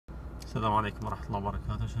السلام عليكم ورحمة الله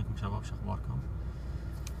وبركاته. شلونكم شباب؟ شو اخباركم؟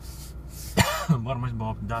 برمج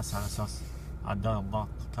بوابة الدعسه على اساس عداد الضغط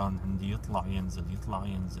كان عندي يطلع ينزل يطلع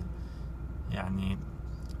ينزل، يعني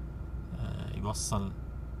يوصل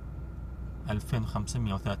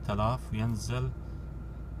 2500 و 3000 وينزل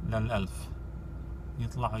لل1000،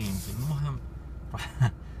 يطلع وينزل. المهم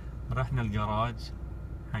رحنا الجراج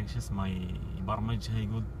حق شو اسمه يبرمجها،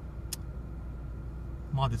 يقول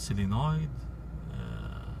ما ادري سيلينويد،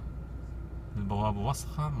 البوابة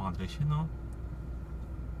وسخة، ما ادري شنو.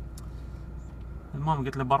 المهم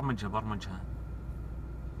قلت له برمجها.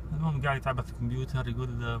 المهم قاعد يتعبث في الكمبيوتر،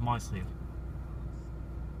 يقول ما يصير،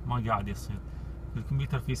 ما قاعد يصير.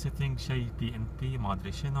 الكمبيوتر في سيتنج شيء بي ان بي ما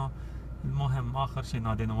ادري شنو. المهم اخر شيء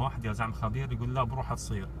نادينا واحد يا زعم خبير، يقول لا بروحها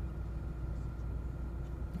تصير.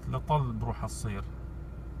 قلت له طل بروحها تصير.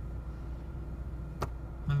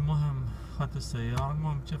 المهم اخذت السيارة،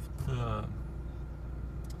 المهم شفت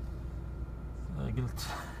قلت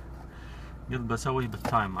بسوي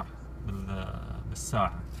بالتايمر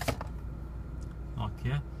بالساعة،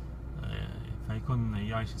 اوكي، فيكون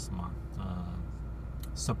جاي شو اسمه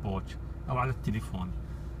سبوتش او على التليفون.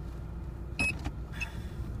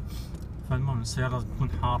 فالمهم السيارة لازم تكون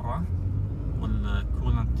حارة،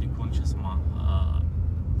 والكولنت يكون شو اسمه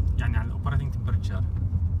يعني على الاوبريتنج تمبرتشر،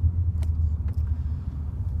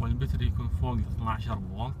 والبتري يكون فوق 12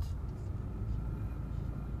 فولت،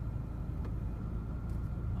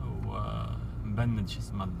 ومبند شو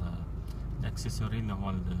اسمه الاكسسوري اللي هو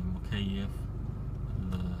المكيف،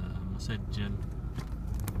 المسجل،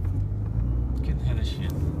 كل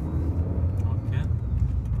هالاشياء. اوكي،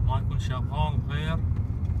 ما يكون شغال غير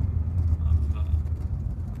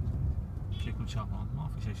يكون شغال، ما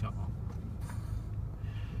في شيء شغال،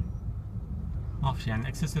 ما في شيء، يعني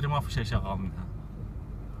الاكسسوري ما في شيء شغال منها.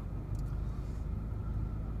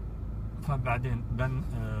 فبعدين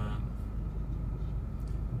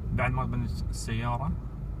بعد ما تبني السيارة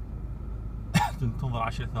تنتظر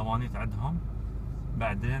 10 ثواني تعدهم،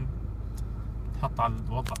 بعدين تحط على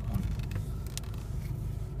الوضع اون.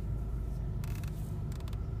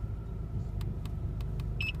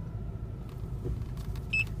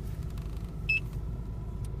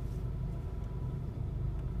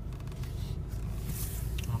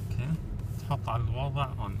 اوكي، تحط على الوضع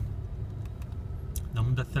اون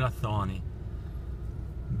لمدة 3 ثواني،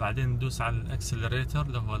 بعدين ندوس على الاكسلريتر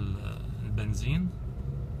اللي هو البنزين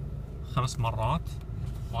 5 مرات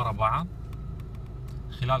ورا بعض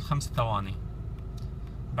خلال 5 ثواني.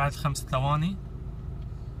 بعد 5 ثواني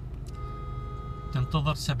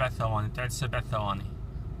تنتظر 7 ثواني، تعد 7 ثواني.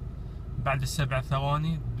 بعد ال7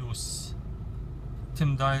 ثواني تدوس،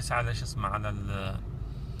 تم دايس على شو اسمه على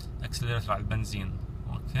الاكسلريتر على البنزين،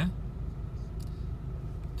 اوكي،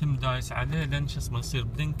 تم دايس عليه لين شو اسمه يصير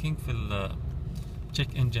بلينكينج في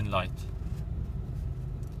التشيك انجن لايت،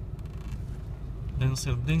 لين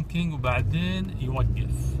يصير بلينكينج، وبعدين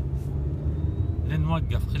يوقف. لين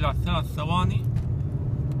وقف خلال 3 ثواني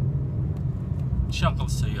تشغل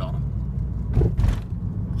السيارة.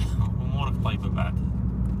 امورك طيبة بعد،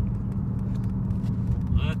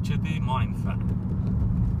 غير كذي ما ينفع.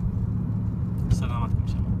 سلامتكم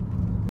شباب.